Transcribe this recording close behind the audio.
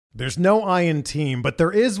There's no I in team, but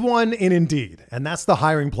there is one in Indeed, and that's the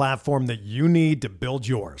hiring platform that you need to build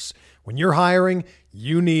yours. When you're hiring,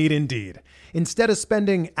 you need Indeed. Instead of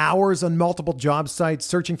spending hours on multiple job sites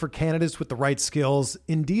searching for candidates with the right skills,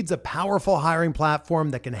 Indeed's a powerful hiring platform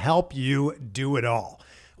that can help you do it all.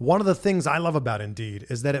 One of the things I love about Indeed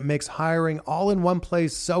is that it makes hiring all in one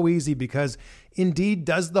place so easy because Indeed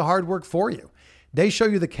does the hard work for you. They show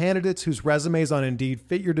you the candidates whose resumes on Indeed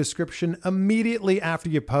fit your description immediately after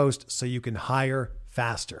you post so you can hire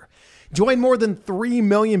faster. Join more than 3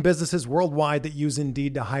 million businesses worldwide that use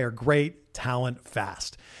Indeed to hire great talent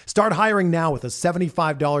fast. Start hiring now with a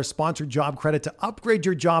 $75 sponsored job credit to upgrade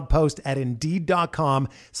your job post at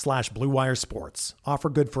Indeed.com/Blue Wire Sports. Offer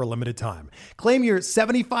good for a limited time. Claim your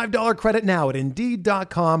 $75 credit now at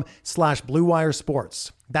Indeed.com/Blue Wire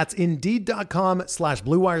Sports. That's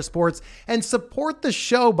Indeed.com/Blue Wire Sports, and support the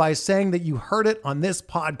show by saying that you heard it on this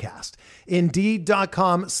podcast.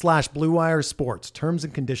 Indeed.com/Blue Wire Sports. Terms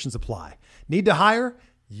and conditions apply. Need to hire?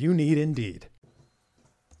 You need Indeed.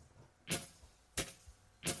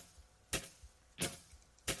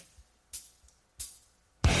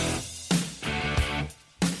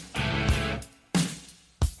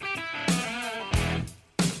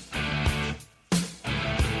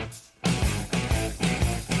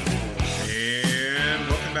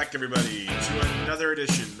 Everybody, to another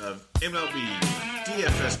edition of MLB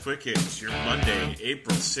DFS Quick Hits, your Monday,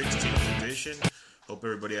 April 16th edition. Hope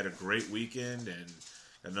everybody had a great weekend and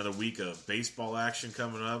another week of baseball action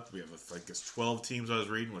coming up. We have, I guess, 12 teams I was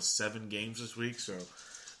reading with 7 games this week, so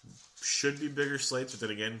should be bigger slates. But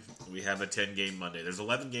then again, we have a 10-game Monday. There's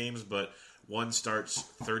 11 games, but one starts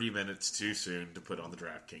 30 minutes too soon to put on the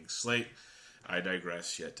DraftKings slate. I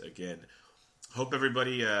digress yet again. Hope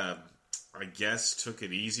everybody I guess, took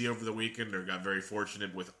it easy over the weekend or got very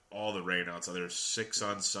fortunate with all the rainouts. So there's 6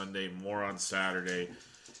 on Sunday, more on Saturday.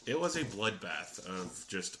 It was a bloodbath of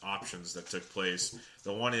just options that took place.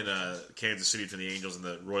 The one in Kansas City between the Angels and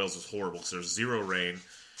the Royals was horrible. So there's 0 rain.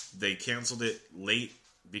 They canceled it late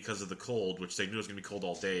because of the cold, which they knew was going to be cold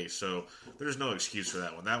all day. So there's no excuse for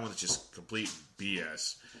that one. That one's just complete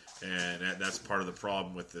BS. And that's part of the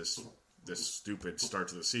problem with this stupid start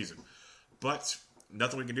to the season. But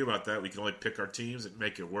nothing we can do about that. We can only pick our teams and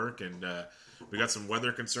make it work. And we got some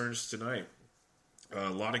weather concerns tonight. A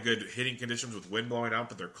lot of good hitting conditions with wind blowing out,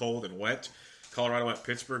 but they're cold and wet. Colorado at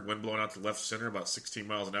Pittsburgh, wind blowing out to left center, about 16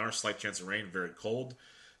 miles an hour. Slight chance of rain, very cold.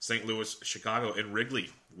 St. Louis, Chicago, and Wrigley.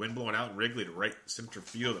 Wind blowing out in Wrigley to right center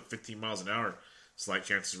field at 15 miles an hour. Slight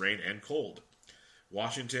chances of rain and cold.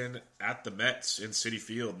 Washington at the Mets in Citi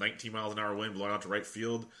Field. 19 miles an hour wind blowing out to right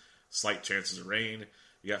field. Slight chances of rain.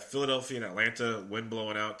 You got Philadelphia and Atlanta, wind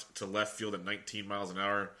blowing out to left field at 19 miles an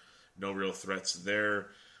hour. No real threats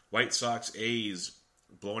there. White Sox, A's,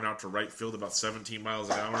 blowing out to right field about 17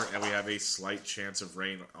 miles an hour. And we have a slight chance of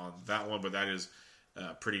rain on that one, but that is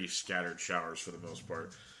pretty scattered showers for the most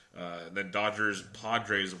part. And then Dodgers,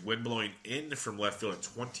 Padres, wind blowing in from left field at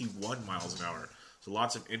 21 miles an hour. So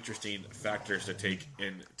lots of interesting factors to take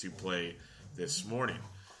into play this morning.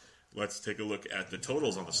 Let's take a look at the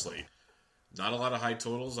totals on the slate. Not a lot of high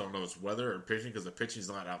totals. I don't know if it's weather or pitching because the pitching is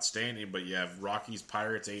not outstanding. But you have Rockies,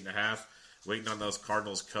 Pirates, 8.5. Waiting on those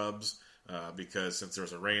Cardinals, Cubs because since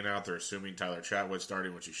there's a rain out, they're assuming Tyler Chatwood's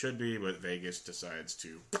starting, which he should be. But Vegas decides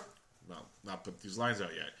to not put these lines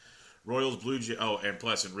out yet. Royals, Blue Jays. Oh, and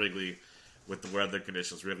plus in Wrigley with the weather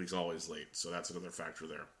conditions, Wrigley's always late. So that's another factor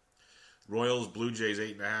there. Royals, Blue Jays,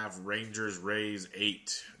 8.5. Rangers, Rays,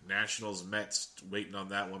 8. Nationals, Mets, waiting on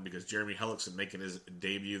that one because Jeremy Hellickson making his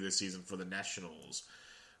debut this season for the Nationals.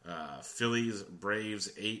 Phillies,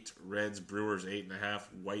 Braves, 8. Reds, Brewers, 8.5.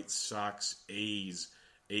 White Sox, A's,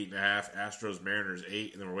 8.5. Astros, Mariners,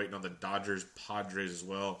 8. And then we're waiting on the Dodgers, Padres as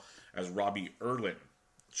well, as Robbie Erlin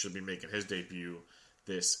should be making his debut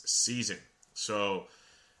this season. So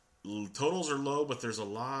totals are low, but there's a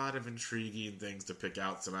lot of intriguing things to pick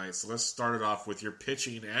out tonight. So let's start it off with your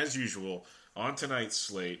pitching, as usual, on tonight's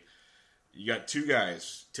slate. You got 2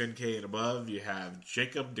 guys, 10K and above. You have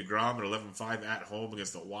Jacob deGrom at 11.5 at home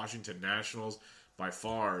against the Washington Nationals. By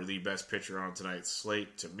far the best pitcher on tonight's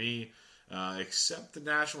slate to me. Except the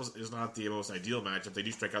Nationals is not the most ideal matchup. They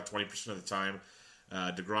do strike out 20% of the time.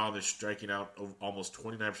 deGrom is striking out almost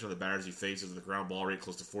 29% of the batters he faces with a ground ball rate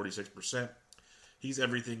close to 46%. He's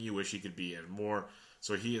everything you wish he could be and more.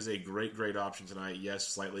 So he is a great, great option tonight. Yes,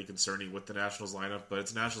 slightly concerning with the Nationals lineup, but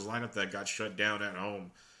it's a Nationals lineup that got shut down at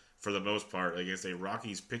home for the most part against a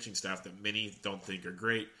Rockies pitching staff that many don't think are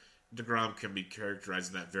great. deGrom can be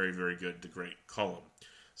characterized in that very, very good to great column.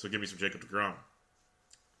 So give me some Jacob deGrom.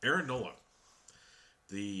 Aaron Nola.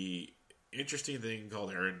 The interesting thing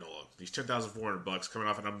called Aaron Nola. He's $10,400 coming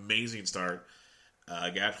off an amazing start.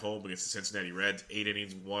 At home against the Cincinnati Reds, 8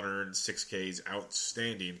 innings, 1 earned, 6 Ks,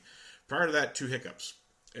 outstanding. Prior to that, 2 hiccups.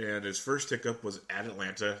 And his first hiccup was at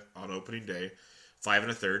Atlanta on opening day. 5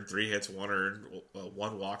 1/3, 3 hits, 1 earned,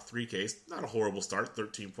 1 walk, 3 Ks. Not a horrible start,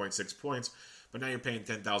 13.6 points. But now you're paying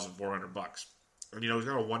 $10,400. And, he's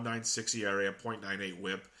got a 1.96 ERA, a .98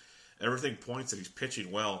 whip. Everything points that he's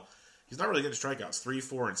pitching well. He's not really getting strikeouts, 3,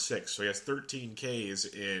 4, and 6. So he has 13 Ks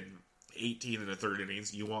in 18 1/3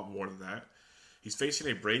 innings. You want more than that. He's facing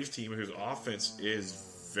a Braves team whose offense is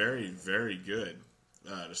very, very good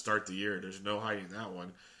to start the year. There's no hiding that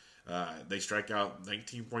one. They strike out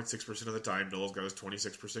 19.6% of the time. Nola's got his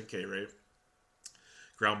 26% K rate.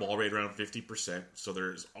 Ground ball rate around 50%. So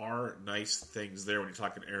are nice things there when you're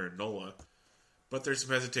talking Aaron Nola. But there's some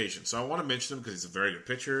hesitation. So I want to mention him because he's a very good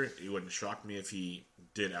pitcher. It wouldn't shock me if he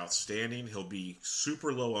did outstanding. He'll be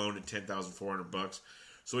super low owned at $10,400.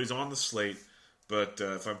 So he's on the slate. But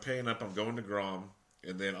if I'm paying up, I'm going to Grom,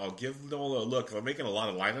 and then I'll give Nola a look. If I'm making a lot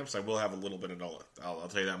of lineups, I will have a little bit of Nola. I'll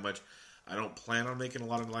tell you that much. I don't plan on making a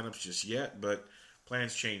lot of lineups just yet, but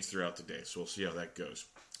plans change throughout the day, so we'll see how that goes.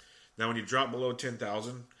 Now, when you drop below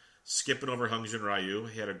 10,000, skipping over Hyun-Jin Ryu.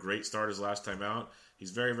 He had a great start his last time out.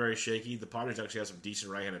 He's very, very shaky. The Padres actually have some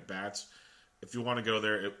decent right-handed bats. If you want to go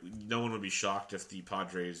there, no one would be shocked if the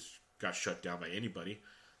Padres got shut down by anybody.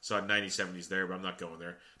 So at 97, he's there, but I'm not going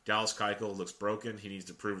there. Dallas Keuchel looks broken. He needs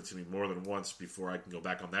to prove it to me more than once before I can go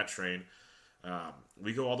back on that train.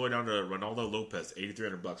 We go all the way down to Ronaldo Lopez,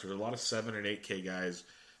 $8,300. There's a lot of 7 and 8K guys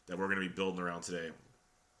that we're going to be building around today.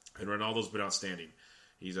 And Ronaldo's been outstanding.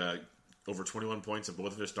 He's over 21 points in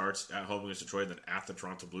both of his starts at home against Detroit and then at the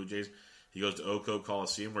Toronto Blue Jays. He goes to Oko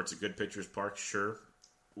Coliseum where it's a good pitcher's park. Sure,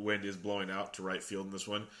 wind is blowing out to right field in this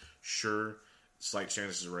one. Sure, slight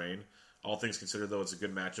chances of rain. All things considered, though, it's a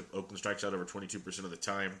good matchup. Oakland strikes out over 22% of the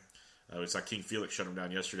time. We saw King Felix shut him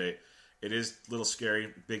down yesterday. It is a little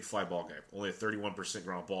scary. Big fly ball guy. Only a 31%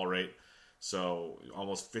 ground ball rate. So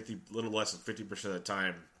almost little less than 50% of the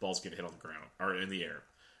time, balls get hit on the ground or in the air.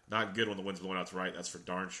 Not good when the wind's blowing out to right. That's for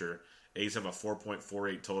darn sure. A's have a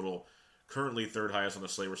 4.48 total. Currently third highest on the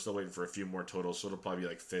slate. We're still waiting for a few more totals, so it'll probably be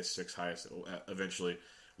like fifth, sixth highest eventually.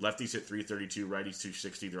 Lefties hit 332, righties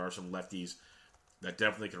 260. There are some lefties that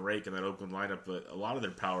definitely can rake in that Oakland lineup, but a lot of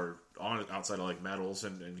their power outside of like Matt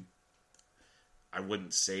Olson, and I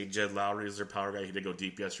wouldn't say Jed Lowry is their power guy. He did go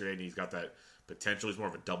deep yesterday, and he's got that potential. He's more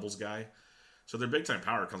of a doubles guy. So their big-time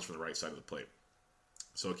power comes from the right side of the plate.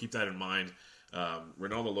 So keep that in mind.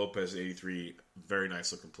 Ronaldo Lopez, 83, very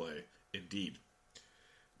nice-looking play indeed.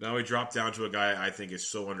 Now we drop down to a guy I think is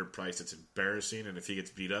so underpriced it's embarrassing, and if he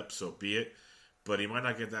gets beat up, so be it. But he might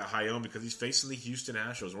not get that high owned because he's facing the Houston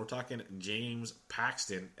Astros. And we're talking James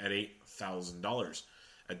Paxton at $8,000.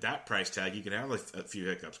 At that price tag, you can have a few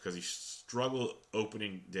hiccups because he struggled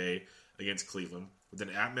opening day against Cleveland. But then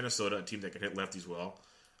at Minnesota, a team that can hit lefties well,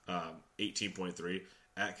 18.3.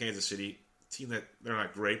 At Kansas City, a team that they're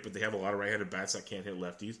not great, but they have a lot of right-handed bats that can't hit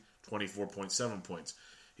lefties, 24.7 points.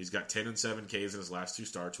 He's got 10 and 7 Ks in his last 2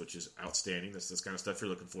 starts, which is outstanding. That's the kind of stuff you're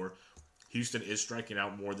looking for. Houston is striking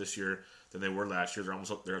out more this year than they were last year. They're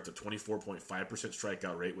almost up there at the 24.5%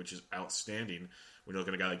 strikeout rate, which is outstanding. When you're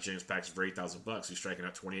looking at a guy like James Paxton for $8,000, he's striking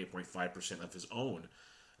out 28.5% of his own.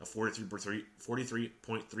 A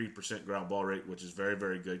 43.3% ground ball rate, which is very,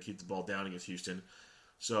 very good. Keep the ball down against Houston.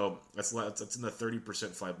 So that's in the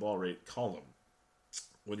 30% fly ball rate column.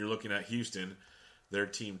 When you're looking at Houston, their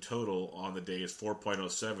team total on the day is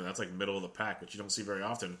 4.07. That's like middle of the pack, which you don't see very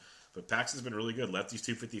often. But Paxton's been really good. Lefties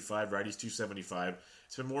 255, righties 275.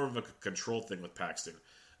 It's been more of a control thing with Paxton.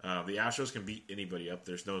 The Astros can beat anybody up.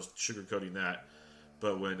 There's no sugarcoating that.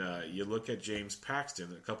 But when you look at James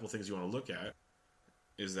Paxton, a couple of things you want to look at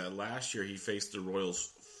is that last year he faced the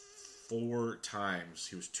Royals 4 times.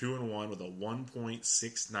 He was 2-1 with a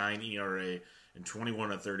 1.69 ERA and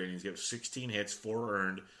 21 1/3 innings. He gave 16 hits, 4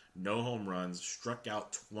 earned, no home runs, struck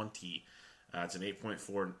out 20. It's an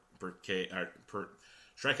 8.4 per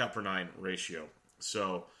strikeout per 9 ratio.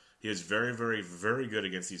 So he was very, very, very good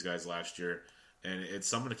against these guys last year. And it's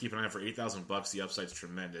something to keep an eye on. For $8,000, the upside's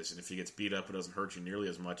tremendous. And if he gets beat up, it doesn't hurt you nearly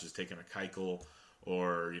as much as taking a Keuchel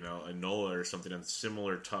or a Nola or something in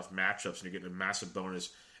similar tough matchups. And you're getting a massive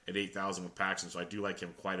bonus at $8,000 with Paxton. So I do like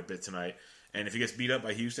him quite a bit tonight. And if he gets beat up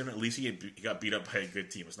by Houston, at least he got beat up by a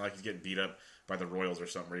good team. It's not like he's getting beat up by the Royals or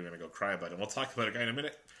something where you're going to go cry about it. And we'll talk about a guy in a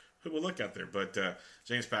minute who we'll look at there. But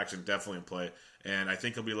James Paxton definitely in play. And I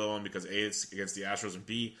think he'll be low on because A, it's against the Astros, and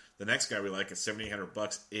B, the next guy we like at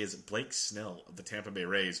 $7,800 is Blake Snell of the Tampa Bay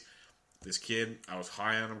Rays. This kid, I was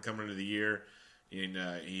high on him coming into the year.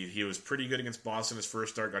 He was pretty good against Boston his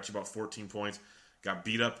first start, got you about 14 points. Got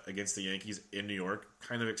beat up against the Yankees in New York,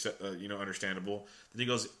 kind of understandable. Then he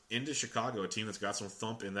goes into Chicago, a team that's got some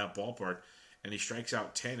thump in that ballpark, and he strikes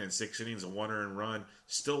out 10 in 6 innings, a 1 earned run,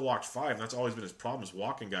 still walked 5, and that's always been his problem, is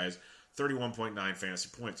walking guys, 31.9 fantasy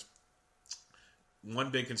points.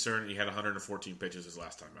 One big concern, he had 114 pitches his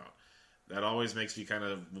last time out. That always makes me kind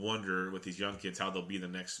of wonder with these young kids how they'll be the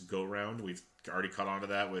next go-round. We've already caught on to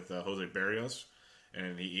that with Jose Barrios,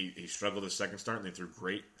 and he struggled his second start, and they threw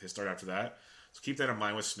great his start after that. So keep that in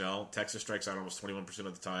mind with Snell. Texas strikes out almost 21%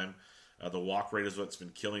 of the time. The walk rate is what's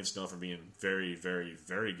been killing Snell from being very, very,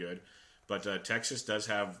 very good. But Texas does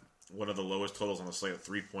have one of the lowest totals on the slate at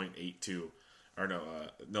 3.82. Or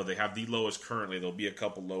no, they have the lowest currently. There'll be a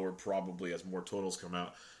couple lower probably as more totals come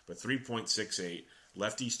out. But 3.68.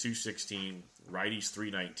 Lefties 216. Righties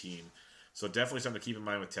 319. So definitely something to keep in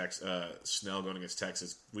mind with Snell going against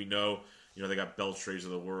Texas. We know, they got Beltrais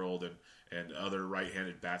of the world and other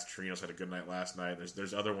right-handed bats. Trinos had a good night last night.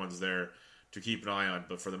 There's other ones there to keep an eye on,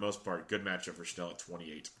 but for the most part, good matchup for Snell at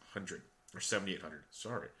 2,800 or 7,800.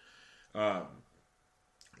 Sorry.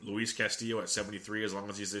 Luis Castillo at 73. As long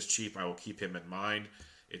as he's this cheap, I will keep him in mind.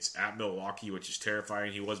 It's at Milwaukee, which is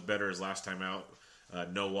terrifying. He was better his last time out.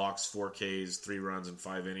 No walks, 4 Ks, 3 runs in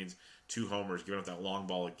 5 innings, 2 homers, giving up that long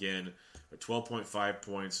ball again. At 12.5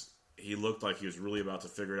 points, he looked like he was really about to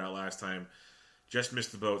figure it out last time. Just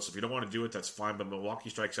missed the boat, so if you don't want to do it, that's fine. But Milwaukee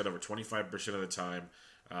strikes out over 25% of the time.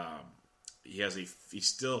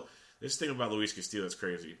 This thing about Luis Castillo that's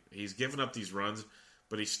crazy. He's given up these runs,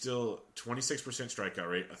 but he's still 26% strikeout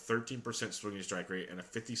rate, a 13% swinging strike rate, and a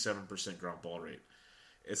 57% ground ball rate.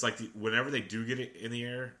 It's like whenever they do get it in the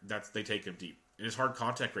air, they take him deep. And his hard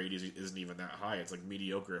contact rate isn't even that high. It's like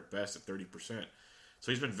mediocre at best at 30%.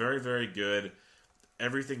 So he's been very, very good.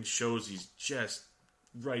 Everything shows he's just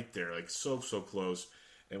right there, like so close.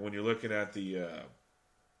 And when you're looking at the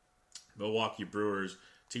Milwaukee Brewers,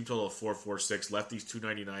 team total of 446, lefties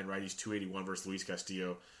 299, righties 281 versus Luis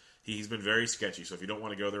Castillo. He's been very sketchy, so if you don't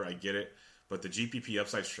want to go there, I get it. But the GPP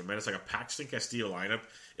upside is tremendous. Like a Paxton Castillo lineup,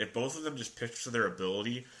 if both of them just pitch to their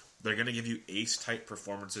ability, they're going to give you ace-type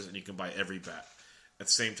performances, and you can buy every bat. At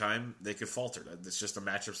the same time, they could falter. It's just the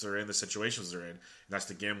matchups they're in, the situations they're in, and that's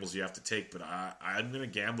the gambles you have to take. But I'm going to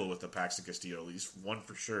gamble with the Paxton Castillo, at least one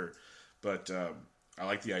for sure. But I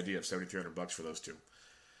like the idea of $7,300 for those two.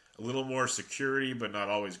 A little more security, but not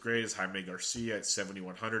always great, is Jaime Garcia at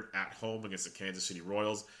 7,100 at home against the Kansas City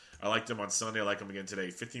Royals. I liked him on Sunday. I like him again today.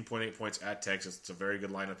 15.8 points at Texas. It's a very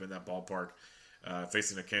good lineup in that ballpark.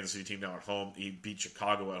 Facing a Kansas City team now at home. He beat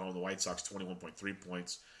Chicago at home. The White Sox 21.3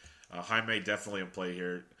 points. Jaime definitely in play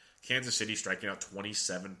here. Kansas City striking out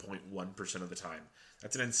 27.1% of the time.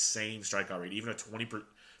 That's an insane strikeout rate. Even a 20%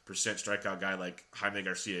 strikeout guy like Jaime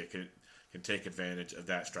Garcia can take advantage of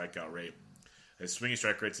that strikeout rate. His swinging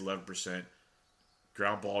strike rate's 11%.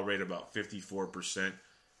 Ground ball rate about 54%.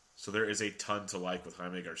 So there is a ton to like with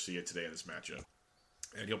Jaime Garcia today in this matchup.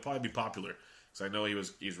 And he'll probably be popular. Because I know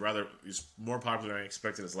he's more popular than I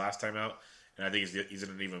expected his last time out. And I think he's in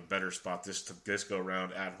an even better spot this go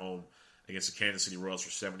around at home against the Kansas City Royals for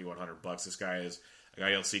 $7,100. This guy is a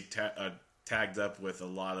guy you'll see tagged up with a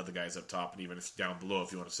lot of the guys up top, and even if down below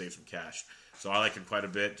if you want to save some cash. So I like him quite a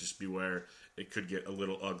bit. Just beware, it could get a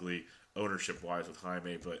little ugly ownership wise with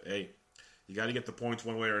Jaime. But hey, you got to get the points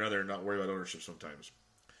one way or another and not worry about ownership sometimes.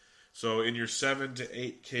 So in your 7 to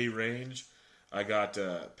 8K range, I got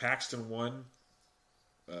Paxton 1,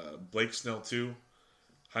 Blake Snell 2,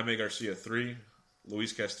 Jaime Garcia 3,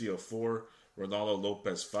 Luis Castillo 4, Ronaldo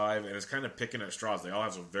Lopez 5, and it's kind of picking at straws. They all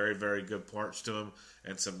have some very, very good parts to them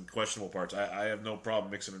and some questionable parts. I have no problem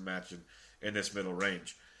mixing and matching in this middle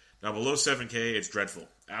range. Now, below 7K, it's dreadful.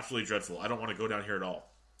 Absolutely dreadful. I don't want to go down here at all.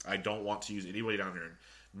 I don't want to use anybody down here. And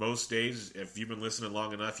most days, if you've been listening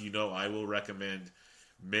long enough, you know I will recommend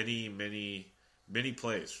many, many, many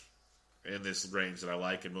plays in this range that I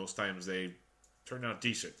like, and most times they turn out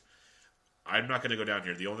decent. I'm not going to go down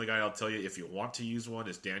here. The only guy I'll tell you, if you want to use one,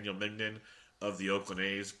 is Daniel Mignon of the Oakland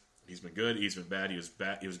A's. He's been good. He's been bad. He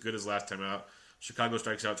was good his last time out. Chicago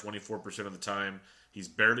strikes out 24% of the time. He's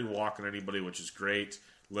barely walking anybody, which is great.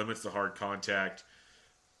 Limits the hard contact,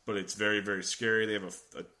 but it's very, very scary. They have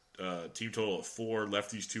a team total of 4,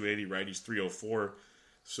 lefties 280, righties 304.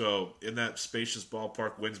 So in that spacious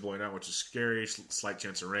ballpark, winds blowing out, which is scary, slight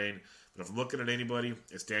chance of rain. But if I'm looking at anybody,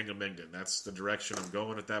 it's Daniel Mignon. That's the direction I'm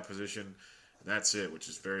going at that position. And that's it, which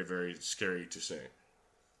is very, very scary to say.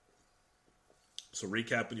 So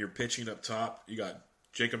recapping your pitching up top, you got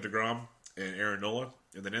Jacob deGrom and Aaron Nola.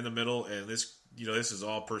 And then in the middle, and this is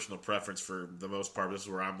all personal preference for the most part. This is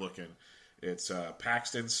where I'm looking. It's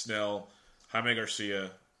Paxton, Snell, Jaime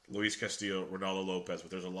Garcia, Luis Castillo, Ronaldo Lopez.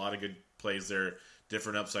 But there's a lot of good plays there,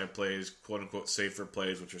 different upside plays, quote-unquote safer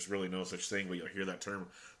plays, which is really no such thing, but you'll hear that term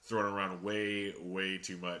thrown around way, way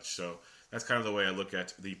too much. So that's kind of the way I look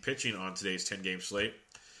at the pitching on today's 10-game slate.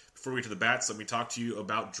 Before we get to the bats, let me talk to you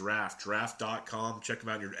about Draft. Draft.com. Check them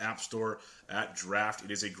out in your app store at Draft.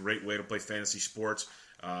 It is a great way to play fantasy sports.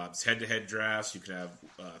 It's head-to-head drafts. You can have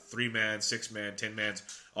 3-man, 6-man, 10-man,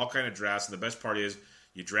 all kind of drafts. And the best part is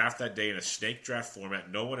you draft that day in a snake draft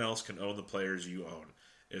format. No one else can own the players you own.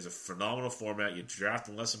 It is a phenomenal format. You draft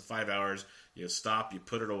in less than 5 hours. You stop, you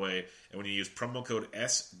put it away. And when you use promo code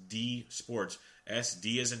SD Sports,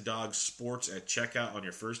 SD as in dog, sports at checkout on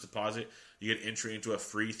your first deposit, you get entry into a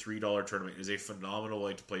free $3 tournament. It is a phenomenal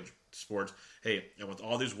way to play sports. Hey, and with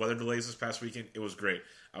all these weather delays this past weekend, it was great.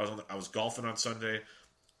 I was golfing on Sunday.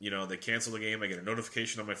 They cancel the game. I get a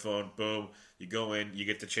notification on my phone. Boom. You go in. You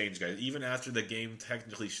get to change guys. Even after the game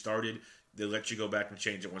technically started, they let you go back and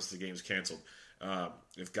change it once the game's canceled.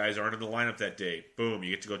 If guys aren't in the lineup that day, boom, you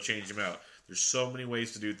get to go change them out. There's so many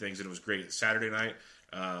ways to do things, and it was great. Saturday night,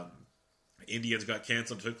 Indians got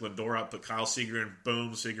canceled, took Lindor out, put Kyle Seager in,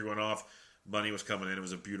 boom, Seager went off. Money was coming in. It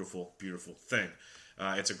was a beautiful, beautiful thing.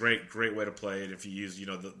 It's a great, great way to play. And if you use,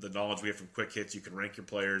 the knowledge we have from Quick Hits, you can rank your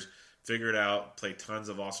players, figure it out, play tons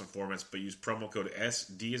of awesome formats, but use promo code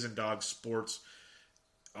SD as in dog sports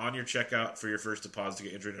on your checkout for your first deposit to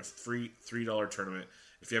get entered in a free $3 tournament.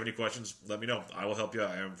 If you have any questions, let me know. I will help you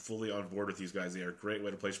out. I am fully on board with these guys. They are a great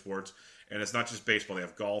way to play sports. And it's not just baseball. They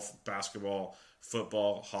have golf, basketball,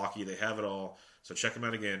 football, hockey. They have it all. So check them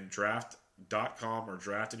out again. Draft.com or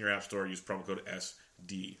Draft in your app store. Use promo code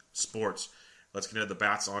SD Sports. Let's get into the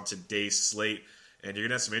bats on today's slate. And you're going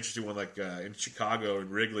to have some interesting one like in Chicago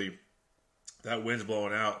and Wrigley. That wind's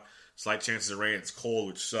blowing out. Slight chances of rain. It's cold,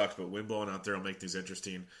 which sucks, but wind blowing out there will make things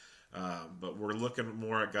interesting. But we're looking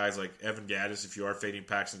more at guys like Evan Gattis. If you are fading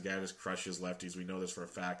Paxton Gattis, crushes lefties. We know this for a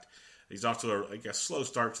fact. He's off to a slow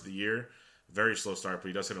start to the year. Very slow start, but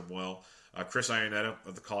he does hit them well. Chris Iannetta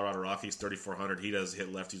of the Colorado Rockies, 3,400. He does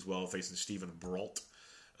hit lefties well, facing Stephen Brault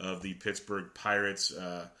of the Pittsburgh Pirates.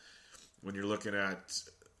 When you're looking at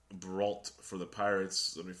Brault for the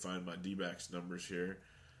Pirates, let me find my D-backs numbers here.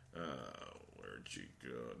 Where'd you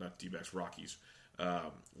go? Not D-backs, Rockies.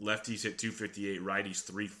 Lefties hit 258, righties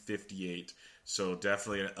 358. So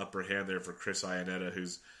definitely an upper hand there for Chris Iannetta,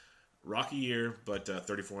 who's rocky year, but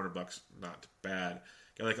 $3,400, not bad.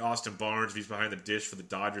 Guy like Austin Barnes, if he's behind the dish for the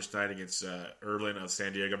Dodgers tonight against Erlin of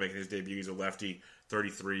San Diego, making his debut. He's a lefty,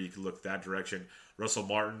 33. You can look that direction. Russell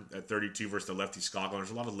Martin at 32 versus the lefty Skoglund.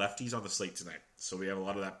 There's a lot of lefties on the slate tonight, so we have a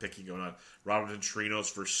lot of that picking going on. Robinson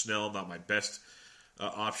Chirinos for Snell, not my best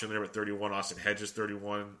option there, but 31. Austin Hedges,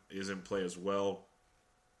 31, is in play as well.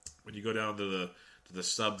 When you go down to the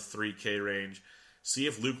sub 3K range, see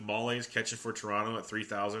if Luke Mahle is catching for Toronto at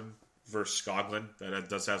 3,000 versus Skoglund. That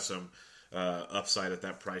does have some upside at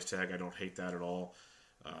that price tag. I don't hate that at all.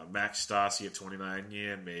 Max Stassi at 29,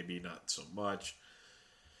 yeah, maybe not so much.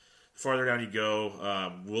 Farther down you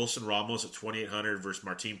go, Wilson Ramos at 2,800 versus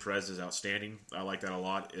Martin Perez is outstanding. I like that a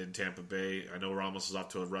lot in Tampa Bay. I know Ramos is off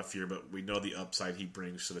to a rough year, but we know the upside he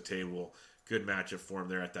brings to the table. Good matchup for him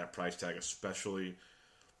there at that price tag, especially.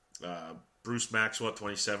 Bruce Maxwell at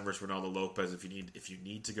 27 versus Ronaldo Lopez. If you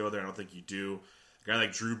need to go there, I don't think you do. A guy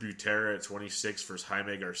like Drew Butera at 26 versus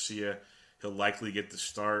Jaime Garcia. He'll likely get the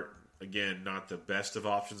start. Again, not the best of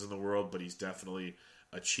options in the world, but he's definitely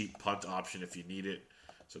a cheap punt option if you need it.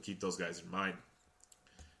 So keep those guys in mind.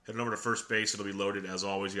 Heading over to first base, it'll be loaded as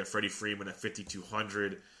always. You got Freddie Freeman at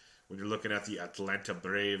 5,200. When you're looking at the Atlanta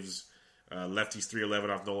Braves, lefties 311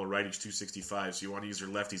 off Nolan, righties 265. So you want to use your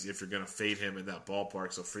lefties if you're going to fade him in that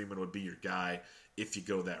ballpark. So Freeman would be your guy if you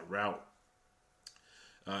go that route.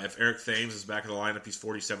 If Eric Thames is back in the lineup, he's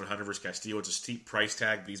 4,700 versus Castillo. It's a steep price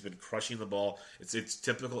tag, but he's been crushing the ball. It's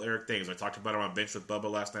typical Eric Thames. I talked about him on Bench with Bubba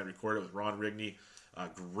last night, recorded it with Ron Rigney.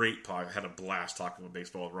 Great pod. I had a blast talking about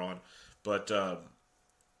baseball with Ron. But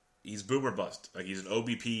he's boomer bust. Like, he's an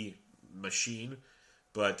OBP machine,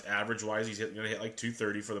 but average-wise, he's going to hit like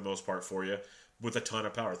 230 for the most part for you with a ton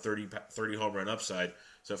of power, 30 home run upside.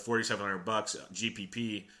 So at $4,700,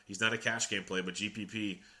 GPP, he's not a cash game play, but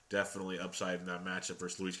GPP definitely upside in that matchup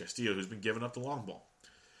versus Luis Castillo, who's been giving up the long ball.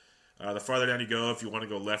 The farther down you go, if you want to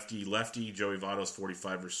go lefty, Joey Votto's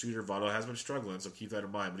 45 versus Suter. Votto has been struggling, so keep that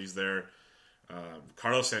in mind, but he's there.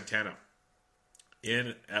 Carlos Santana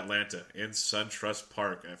in Atlanta, in SunTrust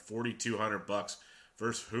Park at $4,200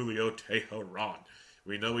 versus Julio Teheran.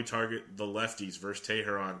 We know we target the lefties versus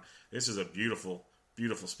Teheran. This is a beautiful,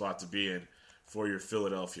 beautiful spot to be in for your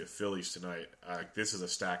Philadelphia Phillies tonight. This is a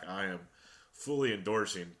stack I am fully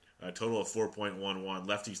endorsing. A total of 4.11.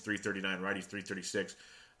 Lefties 339, righties 336.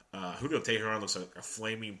 Julio Teheran looks like a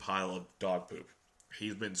flaming pile of dog poop.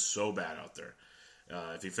 He's been so bad out there.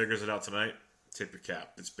 If he figures it out tonight, tip your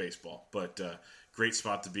cap. It's baseball. But great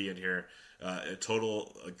spot to be in here. A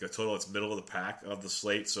total that's middle of the pack of the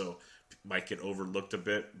slate, so might get overlooked a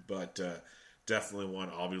bit, but definitely one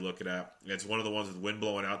I'll be looking at. And it's one of the ones with wind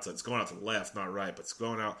blowing out. It's going out to the left, not right, but it's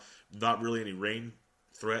going out. Not really any rain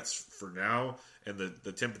threats for now, and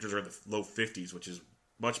the temperatures are in the low 50s, which is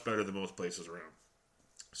much better than most places around.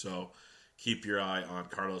 So keep your eye on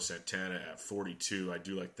Carlos Santana at 42. I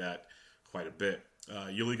do like that quite a bit.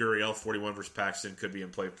 Yuli Gurriel, 41 versus Paxton, could be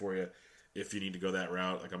in play for you if you need to go that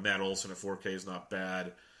route. Like a Matt Olson at 4K is not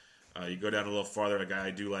bad. You go down a little farther, a guy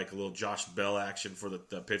I do like, a little Josh Bell action for the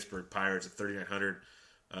Pittsburgh Pirates at 3,900,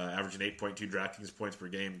 averaging 8.2 DraftKings points per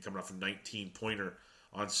game, coming off a 19-pointer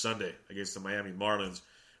on Sunday against the Miami Marlins.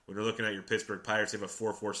 When you're looking at your Pittsburgh Pirates, they have a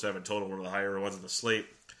 4.47 total, one of the higher ones in the slate.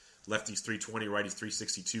 Lefties 320, righties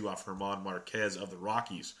 362 off Herman Marquez of the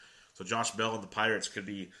Rockies. So Josh Bell and the Pirates could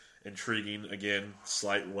be intriguing. Again,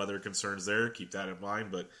 slight weather concerns there. Keep that in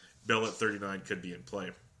mind, but Bell at 39 could be in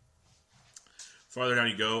play. Farther down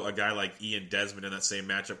you go, a guy like Ian Desmond in that same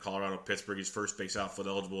matchup, Colorado-Pittsburgh. He's first base outfield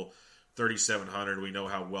eligible, 3,700. We know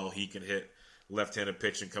how well he can hit left-handed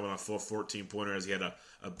pitching, coming off full 14-pointer as he had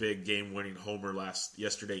a big game-winning homer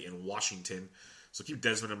yesterday in Washington. So keep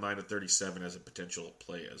Desmond in mind at 37 as a potential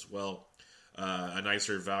play as well. A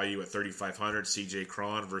nicer value at 3,500, C.J.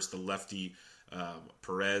 Cron versus the lefty Martin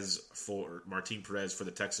Perez for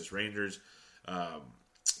the Texas Rangers.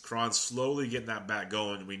 Cron's slowly getting that bat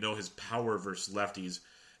going. We know his power versus lefties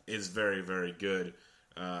is very, very good.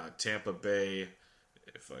 Tampa Bay,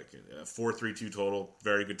 if I can, 4.32 total,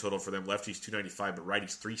 very good total for them. Lefties 295, but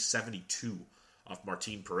righties 372 off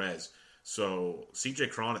Martin Perez. So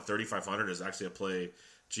CJ Cron at 3,500 is actually a play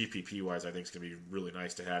GPP wise. I think it's going to be really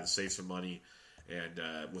nice to have, save some money, and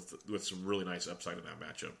with some really nice upside in that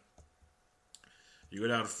matchup. You go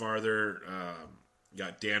down farther. You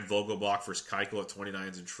got Dan Vogelbach versus Keuchel at 29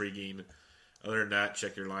 is intriguing. Other than that,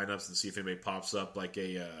 check your lineups and see if anybody pops up like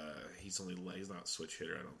a. He's not a switch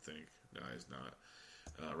hitter, I don't think. No, he's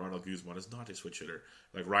not. Ronald Guzman is not a switch hitter.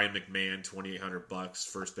 Like Ryan McMahon, $2,800,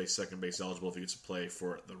 first base, second base eligible if he gets to play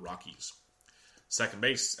for the Rockies. Second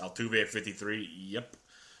base, Altuve at 53. Yep,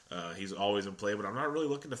 he's always in play, but I'm not really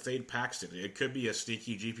looking to fade Paxton. It could be a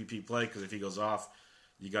sneaky GPP play because if he goes off,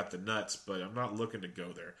 you got the nuts, but I'm not looking to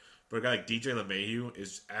go there. But a guy like DJ LeMahieu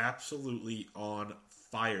is absolutely on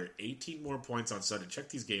fire. 18 more points on Sunday. Check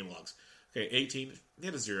these game logs. Okay, 18. He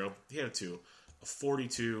had a 0. He had a 2. A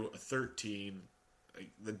 42. A 13.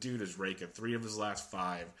 The dude is raking. 3 of his last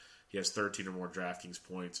 5. He has 13 or more DraftKings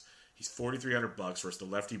points. He's $4,300 versus the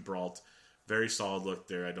lefty Brault. Very solid look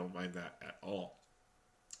there. I don't mind that at all.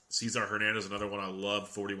 Cesar Hernandez, another one I love.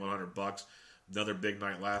 $4,100. Another big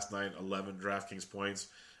night last night. 11 DraftKings points.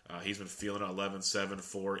 He's been feeling it 11, 7,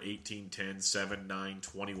 4, 18, 10, 7, 9,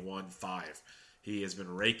 21, 5. He has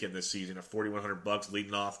been raking this season at $4,100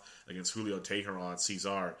 leading off against Julio Teheran.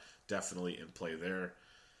 Cesar definitely in play there.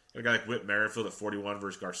 A guy like Whit Merrifield at 41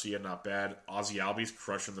 versus Garcia, not bad. Ozzie Albies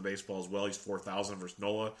crushing the baseball as well. He's 4,000 versus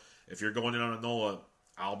Nola. If you're going in on a Nola,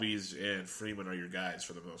 Albies and Freeman are your guys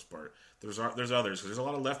for the most part. There's others because there's a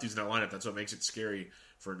lot of lefties in that lineup. That's what makes it scary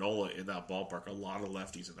for Nola in that ballpark. A lot of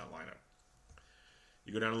lefties in that lineup.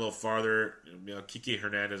 You go down a little farther, Kike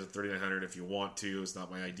Hernandez at 3,900 if you want to. It's not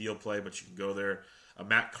my ideal play, but you can go there.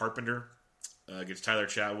 Matt Carpenter against Tyler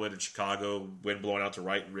Chatwood in Chicago, wind blowing out to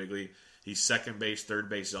right in Wrigley. He's second base, third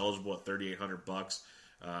base eligible at $3,800.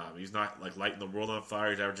 He's not like lighting the world on fire.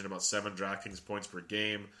 He's averaging about 7 DraftKings points per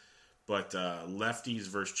game. But lefties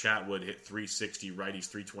versus Chatwood hit 360, righties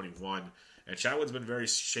 321. And Chatwood's been very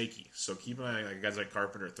shaky. So keep an eye on guys like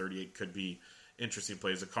Carpenter at 38 could be interesting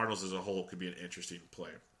plays. The Cardinals as a whole could be an interesting play.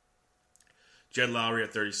 Jed Lowry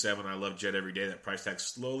at 37. I love Jed every day. That price tag's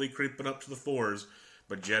slowly creeping up to the 4s.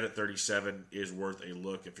 But Jed at 37 is worth a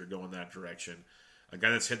look if you're going that direction. A guy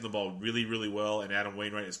that's hitting the ball really, really well, and Adam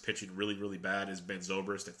Wainwright is pitching really, really bad, is Ben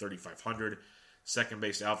Zobrist at 3,500. Second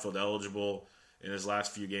base outfield eligible in his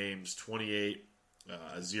last few games. 28,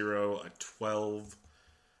 a 0, a 12,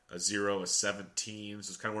 a 0, a 17.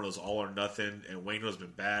 So it's kind of one of those all or nothing. And Wainwright's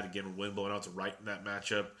been bad. Again, wind blowing out to right in that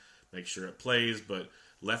matchup. Make sure it plays. But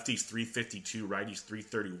lefties 352, righties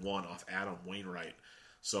 331 off Adam Wainwright.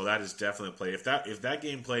 So that is definitely a play. If that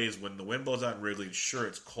game plays when the wind blows out in Wrigley, sure,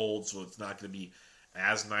 it's cold, so it's not going to be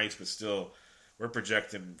as nice, but still, we're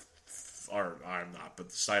projecting, or I'm not, but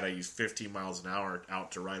the site I use 15 miles an hour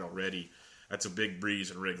out to right already. That's a big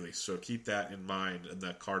breeze in Wrigley, so keep that in mind in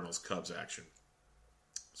the Cardinals-Cubs action.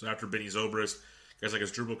 So after Benny Zobrist, Guys like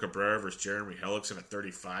Asdrubal Cabrera versus Jeremy Hellickson at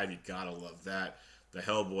 35. You gotta love that. The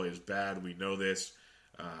Hellboy is bad. We know this.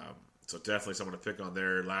 So definitely someone to pick on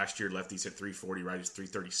there. Last year, lefties hit 340, righties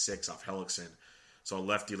 336 off Hellickson. So a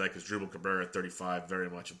lefty like Asdrubal Cabrera at 35, very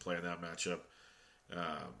much in play in that matchup.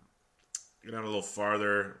 Go down a little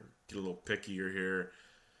farther, get a little pickier here.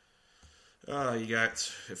 You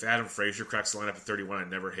got, if Adam Frazier cracks the lineup at 31, I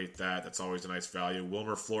never hate that. That's always a nice value.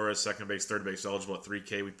 Wilmer Flores, second base, third base eligible at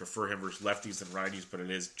 3K. We prefer him versus lefties than righties, but it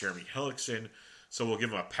is Jeremy Hellickson. So we'll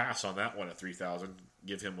give him a pass on that one at 3,000.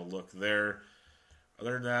 Give him a look there.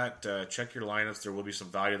 Other than that, check your lineups. There will be some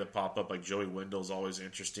value that pop up, like Joey Wendell is always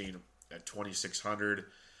interesting at 2,600.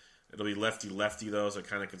 It'll be lefty-lefty, though, so it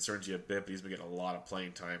kind of concerns you a bit, but he's been getting a lot of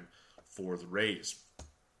playing time for the Rays.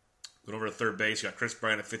 Going over to third base, you got Chris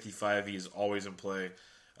Bryant at 55. He is always in play.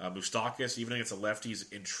 Moustakas, even against a lefty, he's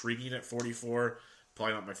intriguing at 44.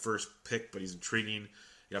 Probably not my first pick, but he's intriguing.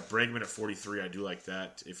 You got Bregman at 43. I do like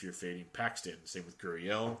that if you're fading Paxton. Same with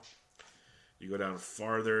Gurriel. You go down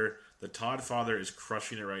farther. The Todd Father is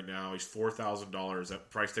crushing it right now. He's $4,000. That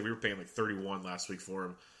price tag, we were paying like 31 last week for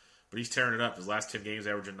him. But he's tearing it up. His last 10 games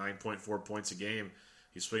averaging 9.4 points a game.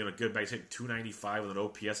 He's swinging a good bat. He's hitting 295 with an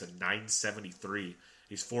OPS of 973.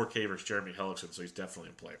 He's 4K versus Jeremy Hellickson, so he's definitely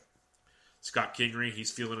in play. Scott Kingery,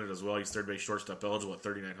 he's feeling it as well. He's third base shortstop eligible at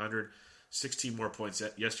 3,900. 16 more points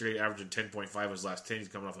yesterday, averaging 10.5 his last 10. He's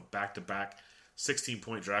coming off a back-to-back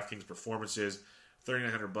 16-point DraftKings performances.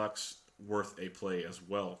 $3,900 worth a play as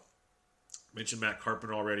well. Mentioned Matt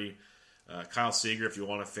Carpenter already. Kyle Seager, if you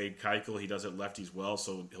want to fade Keuchel, he does it lefties well,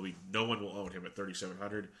 so no one will own him at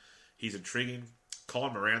 3,700. He's intriguing.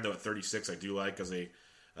 Colin Moran, though, at 36, I do like as a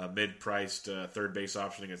mid-priced third base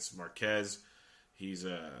option against Marquez. He's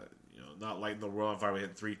not lighting the world on fire. We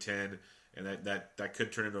hit 310, and that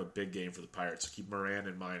could turn into a big game for the Pirates. So keep Moran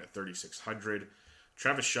in mind at 3,600.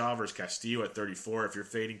 Travis Shaw versus Castillo at 34. If you're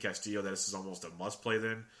fading Castillo, this is almost a must-play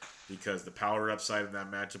then, because the power upside in that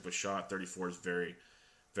matchup with Shaw at 34 is very,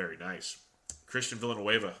 very nice. Christian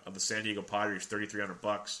Villanueva of the San Diego Padres,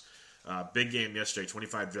 $3,300. Big game yesterday,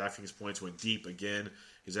 25 DraftKings points, went deep again.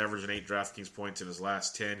 He's averaging 8 DraftKings points in his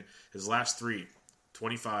last 10. His last 3,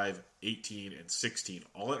 25, 18, and 16,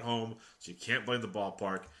 all at home, so you can't blame the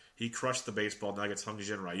ballpark. He crushed the baseball Nuggets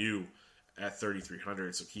Hungjin Ryu at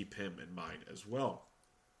 3,300, so keep him in mind as well.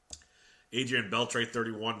 Adrian Beltre,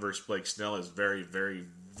 31 versus Blake Snell is very, very,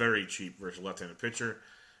 very cheap versus left-handed pitcher.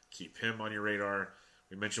 Keep him on your radar.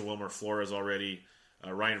 We mentioned Wilmer Flores already.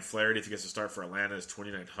 Ryan Flaherty, if he gets to start for Atlanta, is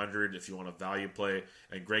 2,900 if you want a value play.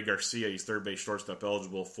 And Greg Garcia, he's third base shortstop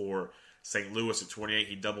eligible for St. Louis at 28.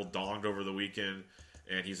 He double-donged over the weekend,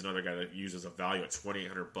 and he's another guy that uses a value at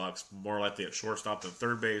 $2,800. More likely at shortstop than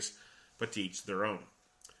third base, but to each their own.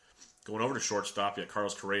 Going over to shortstop, you got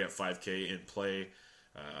Carlos Correa at 5K in play.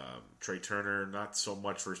 Trey Turner, not so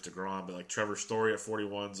much versus DeGrom, but like Trevor Story at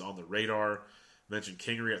 41's on the radar. Mentioned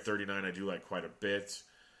Kingery at 39, I do like quite a bit.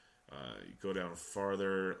 You go down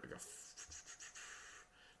farther.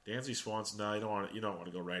 Dansby Swanson, no, you don't want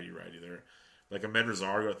to go righty there. Like Ahmed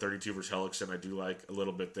Rosario at 32 versus Hellickson, I do like a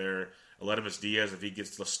little bit there. Aledmus Diaz, if he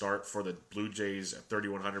gets the start for the Blue Jays at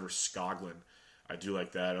 3,100 versus Skoglund, I do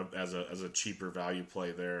like that as a cheaper value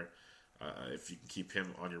play there. If you can keep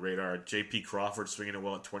him on your radar. J.P. Crawford swinging it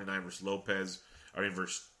well at 29 versus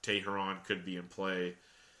versus Teheran could be in play.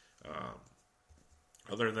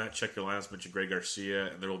 Other than that, check your lineups. Mention Greg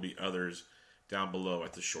Garcia, and there will be others down below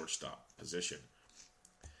at the shortstop position.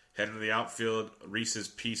 Heading to the outfield, Reese's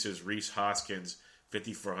Pieces, Reese Hoskins,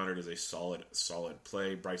 5,400 is a solid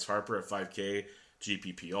play. Bryce Harper at 5K,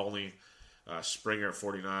 GPP only. Springer at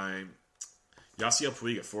 49. Yasiel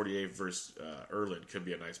Puig at 48 versus Erlin could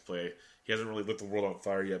be a nice play. He hasn't really lit the world on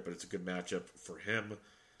fire yet, but it's a good matchup for him.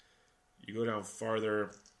 You go down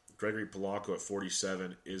farther, Gregory Polanco at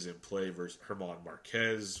 47 is in play versus Herman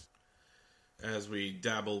Marquez. As we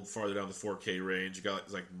dabble farther down the 4K range, you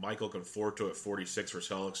got like Michael Conforto at 46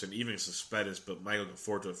 versus Hellickson, even Cespedes, but Michael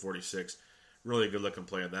Conforto at 46. Really good looking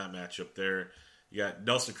play in that matchup there. You got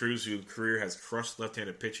Nelson Cruz, who career has crushed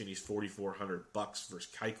left-handed pitching. He's $4,400 versus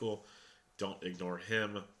Keuchel. Don't ignore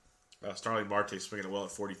him. Starling Marte swinging it well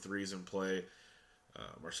at 43 is in play.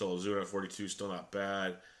 Marcelo Ozuna at 42, still not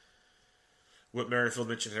bad. Whit Merrifield,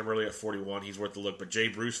 mentioned him earlier at 41. He's worth a look. But Jay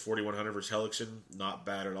Bruce, 4,100 versus Hellickson, not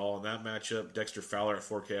bad at all in that matchup. Dexter Fowler at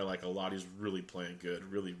 4K, I like a lot. He's really playing good.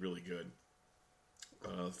 Really, really good.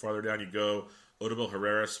 Farther down you go, Odubel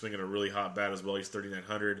Herrera swinging a really hot bat as well. He's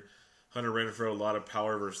 3,900. Hunter Renfroe, a lot of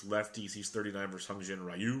power versus lefties. He's 39 versus Hungjin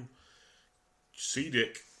Ryu.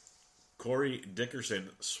 C-Dick. Corey Dickerson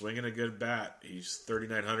swinging a good bat. He's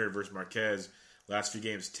 3,900 versus Marquez. Last few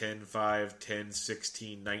games, 10-5,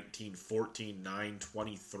 10-16, 19-14,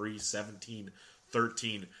 9-23,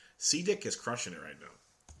 17-13. C-Dick is crushing it right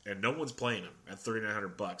now. And no one's playing him at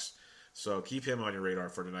 $3,900. So keep him on your radar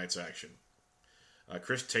for tonight's action.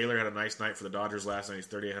 Chris Taylor had a nice night for the Dodgers last night. He's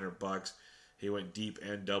 $3,800. He went deep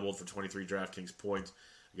and doubled for 23 DraftKings points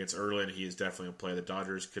against Erlin. He is definitely a play. The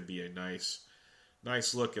Dodgers could be a nice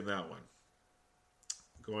look in that one.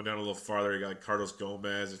 Going down a little farther, you got Carlos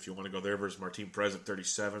Gomez. If you want to go there versus Martin Perez at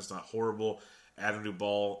 37, it's not horrible. Adam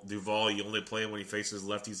Duvall, you only play him when he faces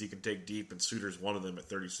lefties he can take deep, and Suter's one of them at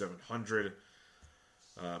 3,700.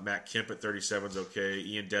 Matt Kemp at 37 is okay.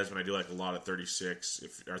 Ian Desmond, I do like a lot at 36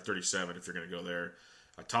 or 37 if you're going to go there.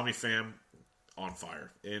 Tommy Pham on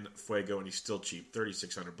fire in Fuego, and he's still cheap.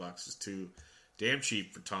 $3,600 is too damn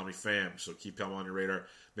cheap for Tommy Pham, so keep him on your radar.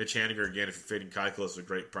 Mitch Haniger, again, if you're fading Keuchel, is a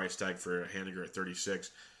great price tag for Haniger at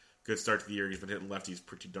 36. Good start to the year. He's been hitting lefties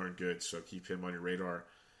pretty darn good, so keep him on your radar.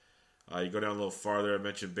 You go down a little farther. I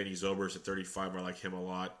mentioned Benny Zobers at 35. I like him a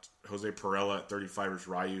lot. Jose Perella at 35 versus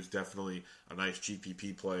Ryu is definitely a nice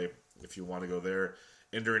GPP play if you want to go there.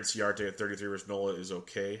 Ender Inciarte at 33 versus Nola is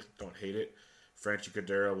okay. Don't hate it. Franchi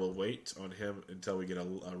Cordero will wait on him until we get a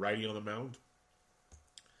righty on the mound.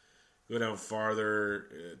 Go down farther.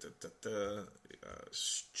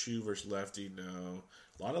 Chu versus lefty. No.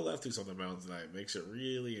 A lot of lefties on the mound tonight. Makes it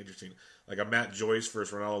really interesting. Like a Matt Joyce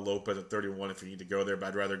versus Ronaldo Lopez at 31 if you need to go there. But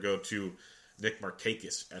I'd rather go to Nick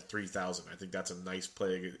Markakis at 3,000. I think that's a nice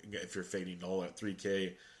play if you're fading Nola at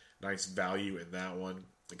 3K. Nice value in that one.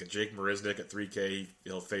 Like a Jake Marisnick at 3K.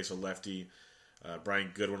 He'll face a lefty.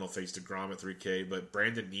 Brian Goodwin will face DeGrom at 3K. But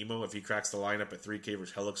Brandon Nimmo, if he cracks the lineup at 3K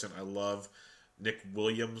versus Hellickson, I love. Nick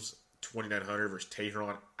Williams, 2,900 versus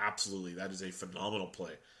Teheran. Absolutely. That is a phenomenal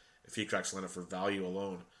play. If he cracks the lineup for value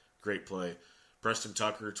alone, great play. Preston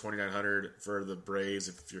Tucker, 2,900 for the Braves.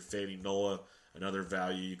 If you're fading Nola, another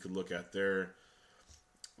value you could look at there.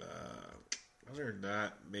 Other than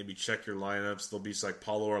that, maybe check your lineups. There'll be like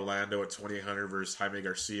Paulo Orlando at 2,800 versus Jaime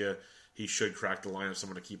Garcia. He should crack the lineup,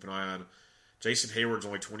 someone to keep an eye on. Jason Hayward's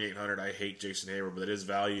only 2,800. I hate Jason Hayward, but it is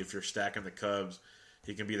value. If you're stacking the Cubs,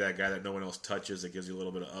 he can be that guy that no one else touches that gives you a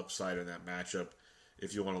little bit of upside in that matchup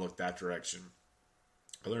if you want to look that direction.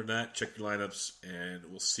 Other than that, check your lineups, and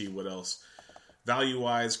we'll see what else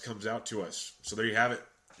value-wise comes out to us. So there you have it.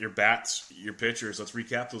 Your bats, your pitchers. Let's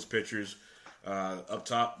recap those pitchers. Up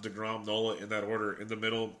top, DeGrom, Nola in that order. In the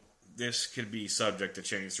middle, this could be subject to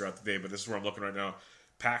change throughout the day, but this is where I'm looking right now.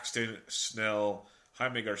 Paxton, Snell,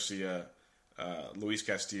 Jaime Garcia, Luis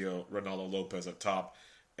Castillo, Ronaldo Lopez up top.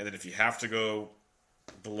 And then if you have to go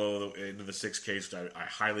below into the 6Ks, which I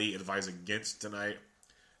highly advise against tonight,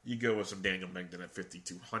 you go with some Daniel Mengden at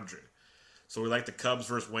 5,200. So we like the Cubs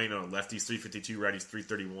versus Waino. Lefties 352, righties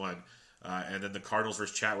 331. And then the Cardinals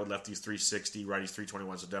versus Chatwood. Lefties 360, righties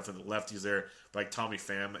 321. So definitely the lefties there. But like Tommy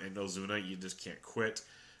Pham and Ozuna, you just can't quit.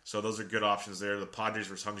 So those are good options there. The Padres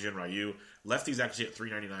versus Hyun-Jin Ryu. Lefties actually at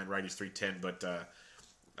 399, righties 310. But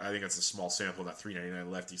I think that's a small sample of that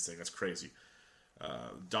 399 lefties thing. That's crazy.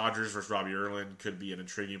 Dodgers versus Robbie Erlin could be an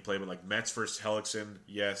intriguing play. But like Mets versus Hellickson,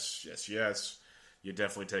 yes. You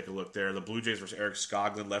definitely take a look there. The Blue Jays versus Eric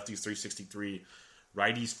Skoglund. Lefties 363.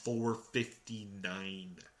 Righties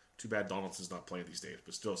 459. Too bad Donaldson's not playing these days,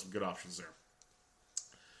 but still some good options there.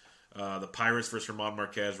 The Pirates versus German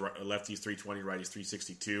Marquez. Lefties 320. Righties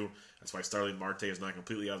 362. That's why Starling Marte is not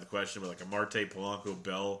completely out of the question. But like a Marte, Polanco,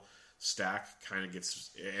 Bell stack kind of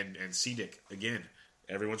gets... And C-Dick, again.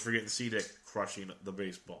 Everyone's forgetting C-Dick crushing the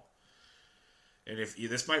baseball. And if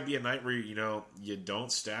this might be a night where you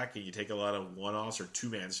don't stack and you take a lot of one-offs or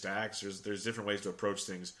two-man stacks. There's different ways to approach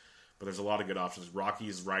things, but there's a lot of good options.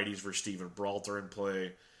 Rockies, righties versus Steven Brault are in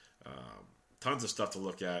play. Tons of stuff to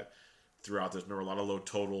look at throughout this. Remember, a lot of low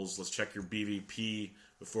totals. Let's check your BVP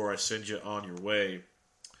before I send you on your way.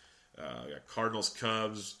 Got Cardinals,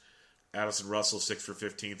 Cubs, Addison Russell 6 for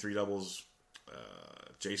 15, 3 doubles.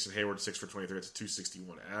 Jason Hayward 6 for 23. It's a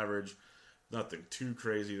 261 average. Nothing too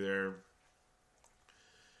crazy there.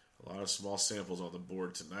 A lot of small samples on the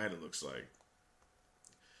board tonight, it looks like.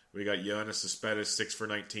 We got Yoenis Cespedes, 6 for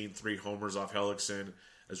 19, 3 homers off Hellickson.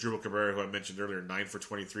 Asdrubal Cabrera, who I mentioned earlier, 9 for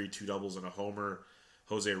 23, 2 doubles and a homer.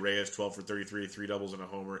 Jose Reyes, 12 for 33, 3 doubles and a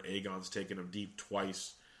homer. Agon's taken him deep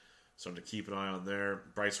twice, so to keep an eye on there.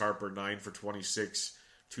 Bryce Harper, 9 for 26,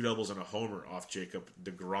 2 doubles and a homer off Jacob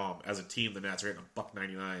DeGrom. As a team, the Nats are hitting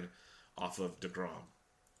 $1.99 off of DeGrom.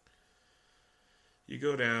 You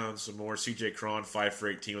go down some more. C.J. Cron, 5 for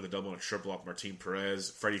 18 with a double and a triple off Martin Perez.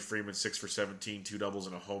 Freddie Freeman, 6 for 17, 2 doubles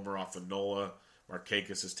and a homer off of Nola.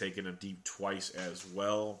 Markakis has taken him deep twice as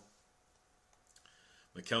well.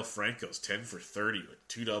 Maikel Franco's 10 for 30 with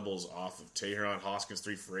 2 doubles off of Teheran Hoskins,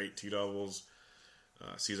 3 for 8, 2 doubles.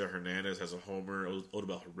 Cesar Hernandez has a homer.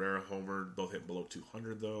 Odubel Herrera homer. Both hit below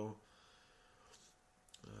 200, though.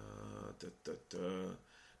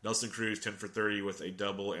 Nelson Cruz, 10 for 30 with a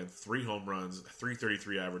double and 3 home runs.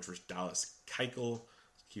 333 average versus Dallas Keuchel.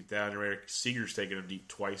 Keep that on your radar. Seager's taking him deep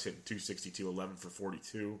twice, hitting 262, 11 for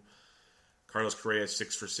 42. Carlos Correa,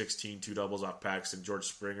 6 for 16, 2 doubles off Paxton. George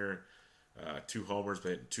Springer, 2 homers, but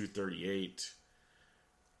hitting 238.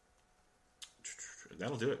 And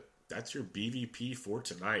that'll do it. That's your BVP for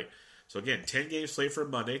tonight. So again, 10 game slate for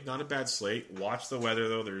Monday. Not a bad slate. Watch the weather,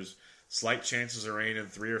 though. There's slight chances of rain in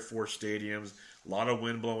 3 or 4 stadiums. A lot of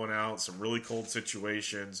wind blowing out. Some really cold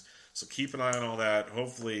situations. So keep an eye on all that.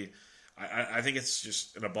 Hopefully, I think it's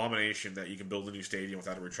just an abomination that you can build a new stadium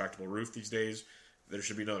without a retractable roof these days. There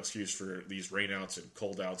should be no excuse for these rainouts and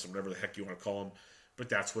cold outs and whatever the heck you want to call them. But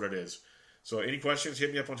that's what it is. So any questions,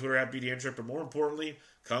 hit me up on Twitter at BDNTrip. But more importantly,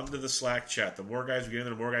 come to the Slack chat. The more guys we get in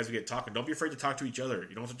there, the more guys we get talking. Don't be afraid to talk to each other.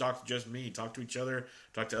 You don't have to talk to just me. Talk to each other.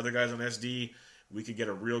 Talk to other guys on SD. We could get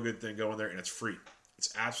a real good thing going there, and it's free.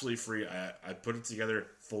 It's absolutely free. I put it together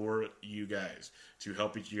for you guys to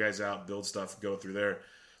help you guys out, build stuff, go through there.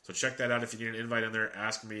 So check that out. If you need an invite in there,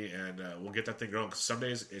 ask me, and we'll get that thing going. Because some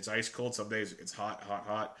days it's ice cold, some days it's hot, hot,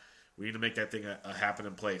 hot. We need to make that thing a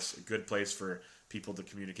happening place, a good place for people to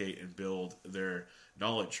communicate and build their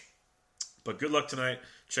knowledge. But good luck tonight.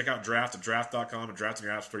 Check out Draft at draft.com and Draft in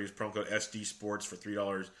your app store. Use promo code SD Sports for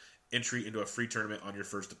 $3 entry into a free tournament on your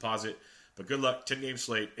first deposit. But good luck. 10 game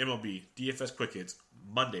slate, MLB DFS Quick Hits,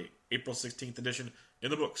 Monday, April 16th edition in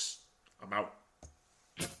the books. I'm out.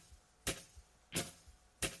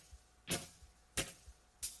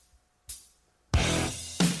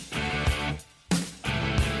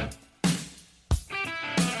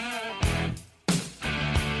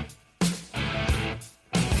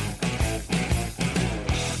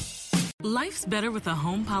 Life's better with a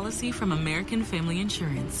home policy from American Family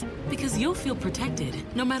Insurance because you'll feel protected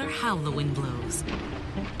no matter how the wind blows.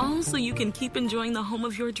 All so you can keep enjoying the home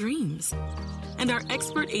of your dreams. And our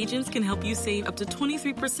expert agents can help you save up to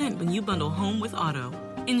 23% when you bundle home with auto.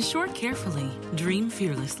 Insure carefully, dream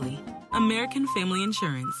fearlessly. American Family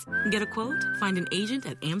Insurance. Get a quote? Find an agent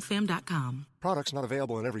at amfam.com. Products not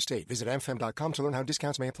available in every state. Visit amfam.com to learn how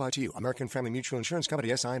discounts may apply to you. American Family Mutual Insurance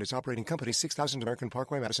Company, SI, and its operating company, 6000 American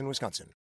Parkway, Madison, Wisconsin.